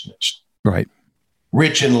imagination. Right.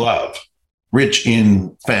 Rich in love, rich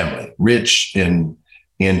in family, rich in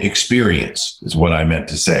experience is what I meant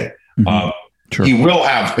to say. Mm-hmm. Sure. He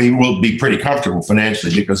will be pretty comfortable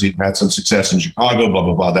financially because he's had some success in Chicago, blah,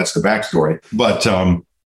 blah, blah. That's the backstory. But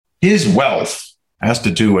his wealth has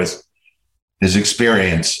to do with his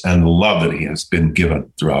experience and the love that he has been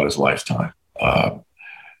given throughout his lifetime.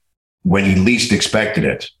 When he least expected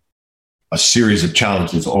it, a series of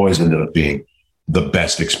challenges always ended up being the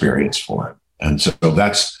best experience for him. And so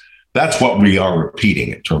that's what we are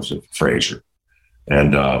repeating in terms of Frasier.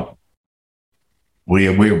 And I'm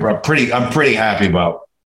pretty happy about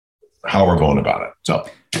how we're going about it. So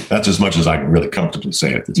that's as much as I can really comfortably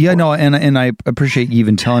say at this point. No, and I appreciate you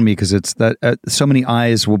even telling me because it's that so many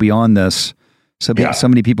eyes will be on this. So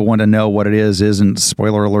many people want to know what it isn't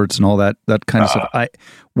spoiler alerts and all that kind of stuff.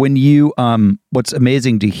 What's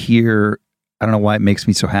amazing to hear, I don't know why it makes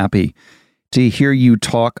me so happy to hear you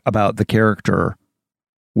talk about the character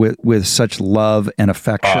with such love and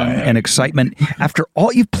affection and excitement after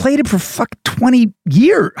all you've played him for 20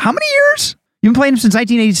 years. How many years? You've been playing him since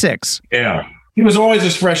 1986. Yeah. He was always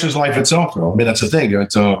as fresh as life itself, though. I mean, that's the thing.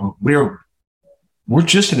 It's, we're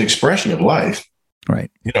just an expression of life.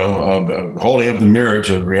 Right. Holding up the mirror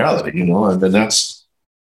to reality, and then that's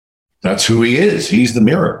who he is. He's the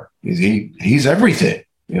mirror. He's everything,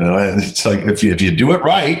 and it's like, if you do it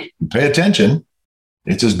right, and pay attention,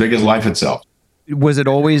 it's as big as life itself. Was it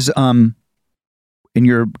always, and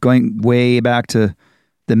you're going way back to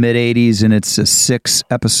the mid 80s and it's a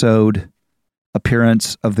 6-episode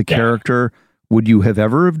appearance of the character. Would you have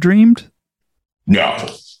ever dreamed?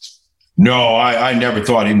 No, I never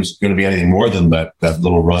thought he was going to be anything more than that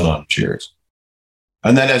little run on Cheers.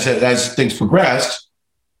 And then as things progressed,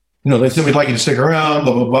 they said, we'd like you to stick around,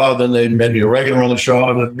 blah, blah, blah. Then they made me a regular on the show,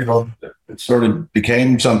 and it sort of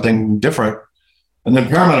became something different. And then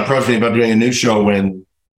Paramount approached me about doing a new show when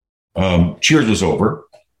Cheers was over.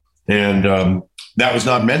 And that was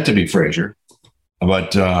not meant to be Frasier.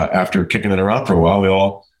 But after kicking it around for a while, we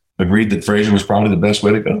all agreed that Frasier was probably the best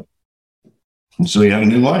way to go. And so he had a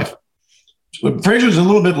new life. Frasier's a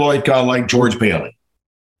little bit like George Bailey.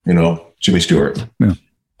 Jimmy Stewart.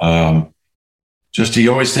 Yeah. Just he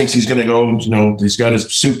always thinks he's going to go, he's got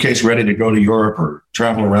his suitcase ready to go to Europe or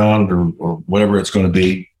travel around or whatever it's going to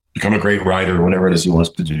be, become a great writer or whatever it is he wants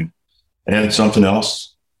to do. And something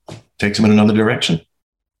else takes him in another direction.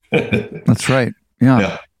 That's right.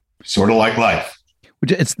 Yeah. Sort of like life.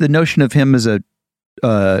 It's the notion of him as a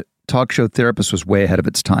talk show therapist was way ahead of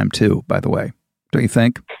its time too, by the way. Don't you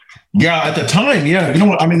think? Yeah, at the time, yeah. You know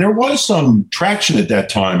what? I mean, there was some traction at that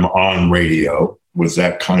time on radio with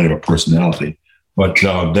that kind of a personality. But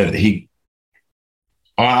I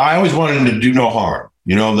always wanted him to do no harm.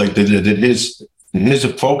 Like his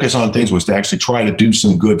focus on things was to actually try to do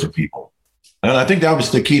some good for people. And I think that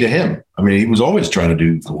was the key to him. I mean, he was always trying to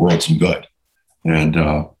do the world some good. And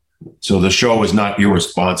so the show was not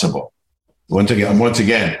irresponsible. Once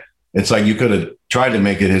again, it's like you could have tried to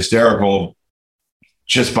make it hysterical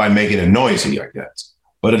just by making it noisy, I guess.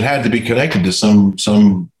 But it had to be connected to some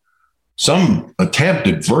attempt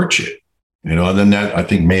at virtue. And then that, I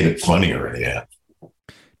think, made it funnier in the end.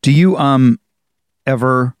 Do you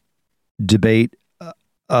ever debate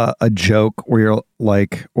a joke where you're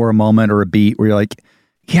like, or a moment or a beat where you're like,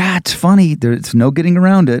 yeah, it's funny. There's no getting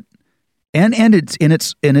around it, and it's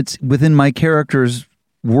within my character's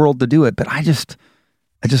world to do it. But I just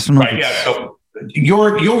don't know. Right? Yeah. So you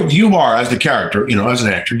are as the character, as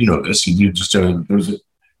an actor, this.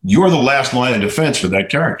 You're the last line of defense for that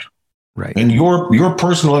character. Right. And your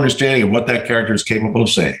personal understanding of what that character is capable of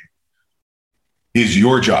saying is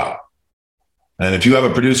your job. And if you have a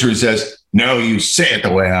producer who says, no, you say it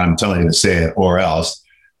the way I'm telling you to say it, or else,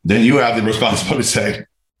 then you have the responsibility to say,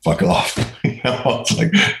 fuck off. It's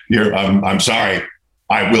like, I'm sorry,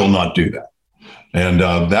 I will not do that. And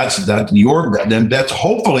that's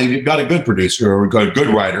hopefully you've got a good producer or got a good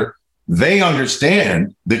writer. They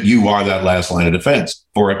understand that you are that last line of defense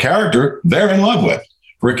for a character they're in love with.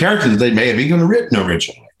 For a character that they may have even written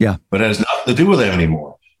originally, but it has nothing to do with them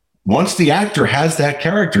anymore. Once the actor has that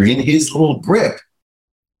character in his little grip,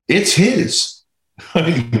 it's his. I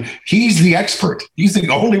mean, he's the expert. He's the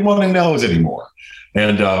only one who knows anymore.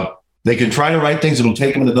 And they can try to write things that'll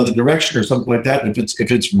take them in another direction or something like that.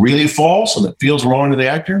 If it's really false and it feels wrong to the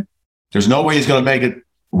actor, there's no way he's going to make it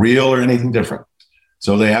real or anything different.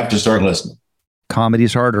 So they have to start listening.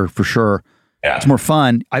 Comedy's harder for sure. Yeah. It's more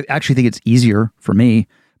fun. I actually think it's easier for me,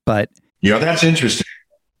 but that's interesting.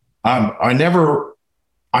 I never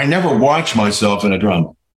watch myself in a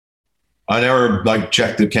drama. I never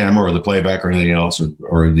check the camera or the playback or anything else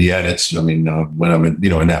or the edits. I mean, when I'm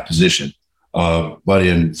in that position. But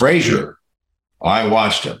in Frasier, I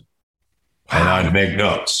watched him and I'd make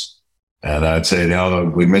notes and I'd say,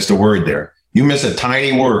 no, we missed a word there. You miss a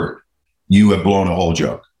tiny word, you have blown a whole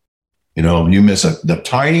joke. You miss the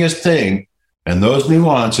tiniest thing. And those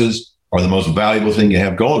nuances are the most valuable thing you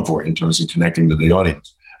have going for it in terms of connecting to the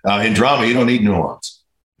audience. In drama, you don't need nuance.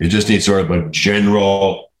 You just need sort of a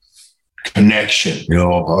general connection. You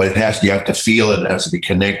have to feel it. It has to be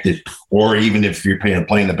connected. Or even if you're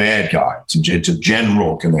playing the bad guy, it's a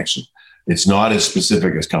general connection. It's not as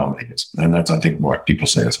specific as comedy is. And that's, I think, what people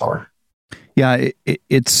say is hard. Yeah,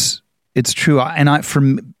 it's true. And for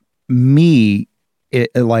me,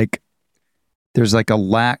 there's a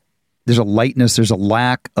lack. There's a lightness, there's a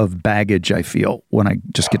lack of baggage, I feel, when I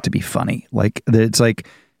just get to be funny. It's like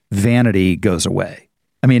vanity goes away.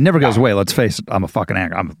 I mean, it never goes away. Let's face it. I'm a fucking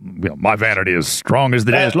actor. My vanity is strong as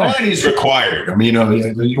the day is long. Vanity is required. I mean,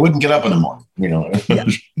 you wouldn't get up in the morning, Yeah.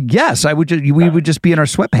 Yes, we would just be in our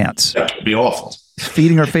sweatpants. That would be awful.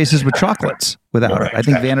 Feeding our faces with chocolates without it. I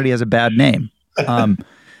think vanity has a bad name.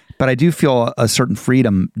 But I do feel a certain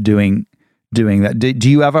freedom doing that. Do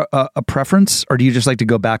you have a preference, or do you just like to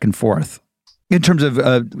go back and forth in terms of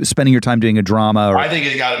spending your time doing a drama? I think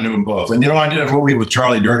you got to do them both. And I did a movie with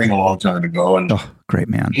Charlie Durning a long time ago, and great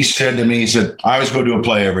man. He said to me, I always go do a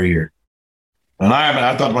play every year, and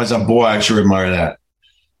I thought to myself, boy, I sure admire that,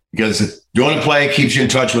 because doing a play keeps you in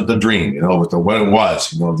touch with the dream, with what it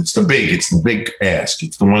was. It's the big ask.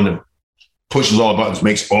 It's the one that pushes all the buttons,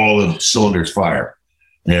 makes all the cylinders fire,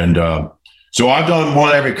 and. So I've done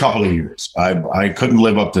one every couple of years. I couldn't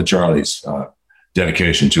live up to Charlie's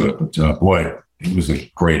dedication to it, but boy, he was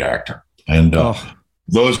a great actor. And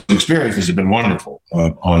those experiences have been wonderful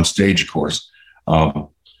on stage, of course.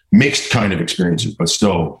 Mixed kind of experiences, but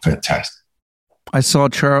still fantastic. I saw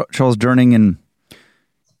Charles Durning in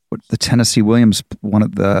the Tennessee Williams, one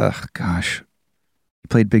of the, he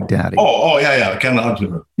played Big Daddy. Oh yeah. Ken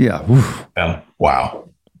Hunter. Yeah. Wow.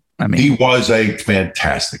 I mean, he was a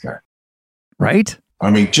fantastic actor. Right?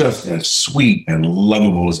 I mean, just as sweet and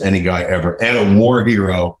lovable as any guy ever, and a war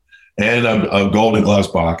hero, and a Golden Gloves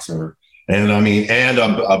boxer, And I mean, and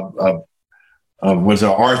was an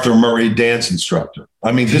Arthur Murray dance instructor.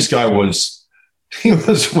 I mean, this guy he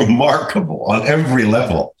was remarkable on every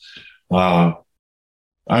level.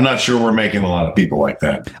 I'm not sure we're making a lot of people like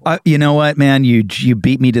that. You know what, man? You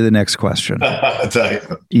beat me to the next question.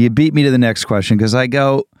 You beat me to the next question because I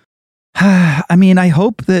go, I mean, I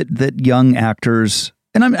hope that young actors,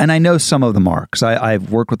 and I know some of them are because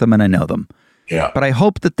I've worked with them and I know them. Yeah. But I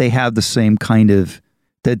hope that they have the same kind of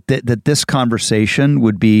that this conversation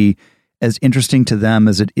would be as interesting to them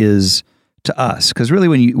as it is to us. Because really,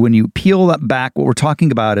 when you peel that back, what we're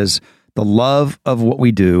talking about is the love of what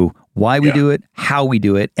we do, why we do it, how we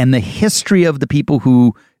do it, and the history of the people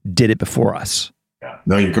who did it before us. Yeah.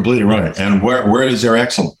 No, you're completely right. And where is their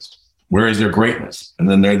excellence? Where is their greatness? And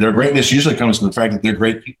then their greatness usually comes from the fact that they're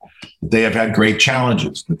great people, that they have had great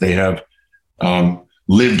challenges, that they have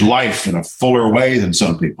lived life in a fuller way than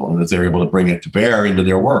some people, and that they're able to bring it to bear into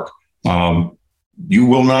their work. You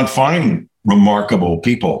will not find remarkable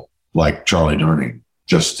people like Charlie Durning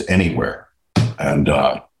just anywhere. And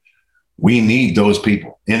we need those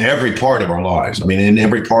people in every part of our lives. I mean, in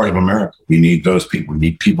every part of America, we need those people. We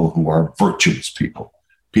need people who are virtuous people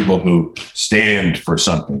who stand for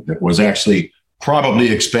something that was actually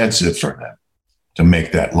probably expensive for them to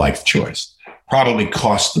make that life choice, probably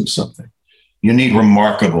cost them something. You need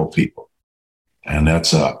remarkable people. And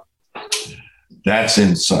that's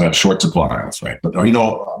in short supply, I'm afraid. But,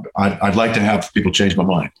 I'd like to have people change my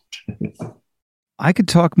mind. I could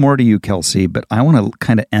talk more to you, Kelsey, but I want to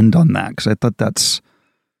kind of end on that because I thought that's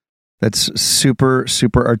super,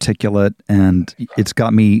 super articulate, and it's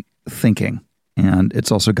got me thinking. And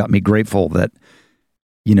it's also got me grateful that,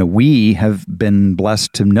 we have been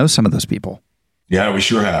blessed to know some of those people. Yeah, we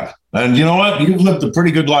sure have. And you know what? You've lived a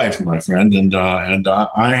pretty good life, my friend. And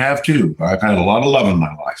I have too. I've had a lot of love in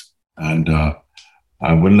my life. And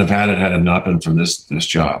I wouldn't have had it not been for this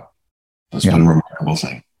job. It's been a remarkable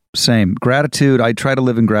thing. Same. Gratitude. I try to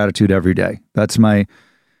live in gratitude every day. That's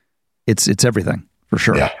it's everything for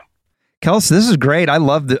sure. Yeah. Kelsey, this is great. I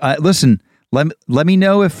love it. Listen, let me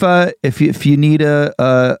know if you need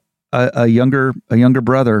a younger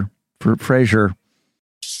brother for Frasier.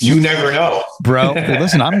 You never know, bro.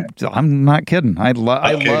 Listen, I'm not kidding.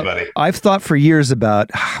 Buddy. I've thought for years about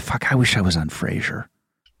I wish I was on Frasier.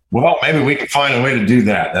 Well, maybe we can find a way to do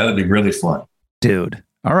that. That'd be really fun, dude.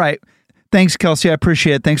 All right. Thanks, Kelsey. I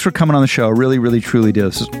appreciate it. Thanks for coming on the show. Really, really, truly do.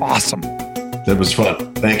 This is awesome. That was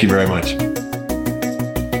fun. Thank you very much.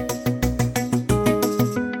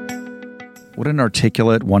 What an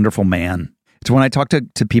articulate, wonderful man. It's when I talk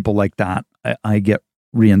to people like that, I get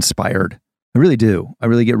re-inspired. I really do. I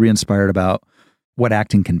really get re-inspired about what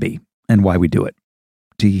acting can be and why we do it.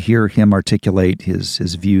 To hear him articulate his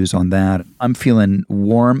views on that, I'm feeling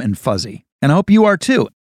warm and fuzzy. And I hope you are too.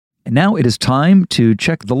 And now it is time to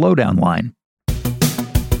check the lowdown line.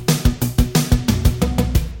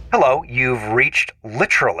 Hello, you've reached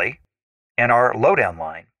literally in our lowdown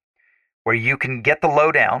line, where you can get the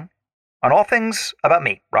lowdown on all things about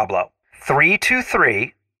me, Rob Lowe.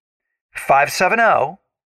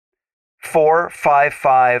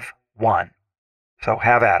 323-570-4551. So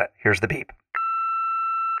have at it. Here's the beep.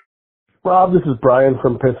 Rob, this is Brian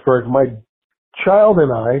from Pittsburgh. My child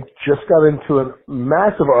and I just got into a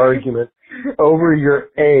massive argument over your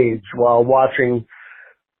age while watching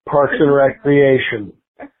Parks and Recreation.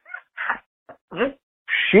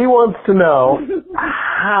 She wants to know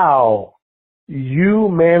how you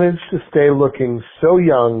managed to stay looking so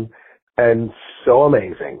young and so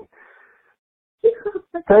amazing.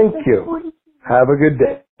 Thank you. Have a good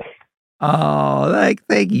day. Oh,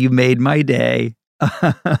 thank you. You made my day.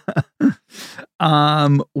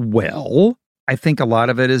 Well, I think a lot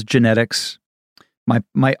of it is genetics.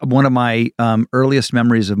 One of my earliest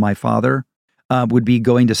memories of my father would be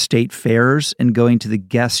going to state fairs and going to the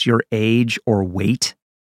guess your age or weight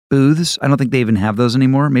booths. I don't think they even have those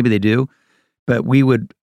anymore. Maybe they do, but we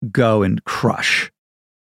would go and crush.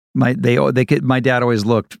 My dad always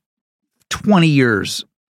looked 20 years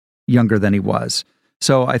younger than he was.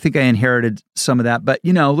 So I think I inherited some of that. But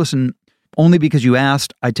listen, only because you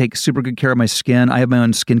asked, I take super good care of my skin. I have my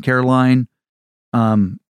own skincare line.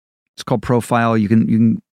 It's called Profile. You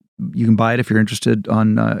can buy it if you're interested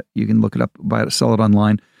on, you can look it up, buy it, sell it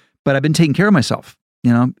online. But I've been taking care of myself.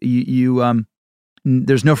 There's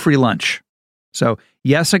no free lunch. So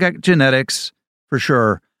yes, I got genetics for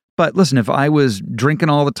sure. But listen, if I was drinking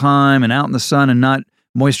all the time and out in the sun and not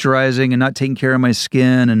moisturizing and not taking care of my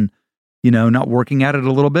skin and, not working at it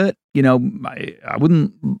a little bit, I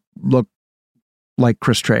wouldn't look like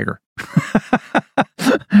Chris Traeger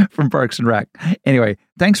from Parks and Rec. Anyway,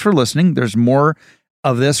 thanks for listening. There's more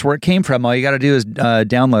of this where it came from. All you got to do is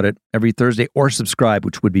download it every Thursday or subscribe,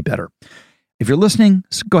 which would be better. If you're listening,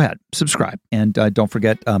 go ahead, subscribe. And don't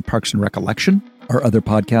forget Parks and Recollection, our other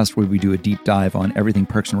podcast where we do a deep dive on everything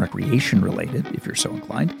Parks and Recreation related, if you're so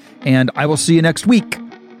inclined. And I will see you next week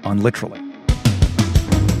on Literally.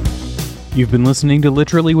 You've been listening to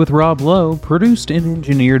Literally with Rob Lowe, produced and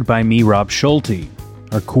engineered by me, Rob Schulte.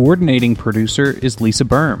 Our coordinating producer is Lisa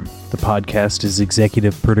Berm. The podcast is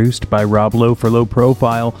executive produced by Rob Lowe for Low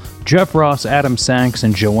Profile, Jeff Ross, Adam Sachs,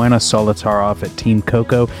 and Joanna Solitaroff at Team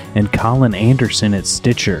Coco, and Colin Anderson at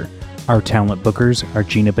Stitcher. Our talent bookers are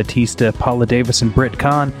Gina Batista, Paula Davis, and Britt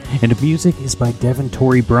Kahn, and music is by Devin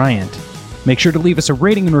Torrey Bryant. Make sure to leave us a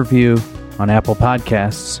rating and review on Apple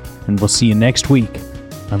Podcasts, and we'll see you next week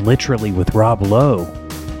on Literally with Rob Lowe.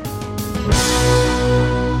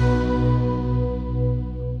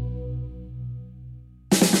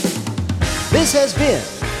 This has been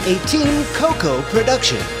a Team Coco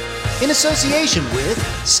production in association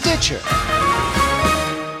with Stitcher.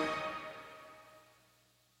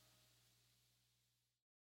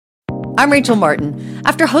 I'm Rachel Martin.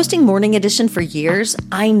 After hosting Morning Edition for years,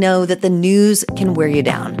 I know that the news can wear you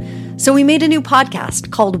down. So we made a new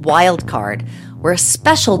podcast called Wild Card, where a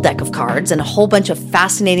special deck of cards and a whole bunch of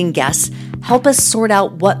fascinating guests help us sort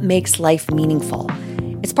out what makes life meaningful.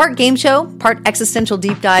 It's part game show, part existential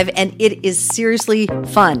deep dive, and it is seriously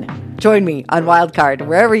fun. Join me on Wild Card,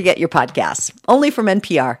 wherever you get your podcasts, only from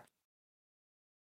NPR.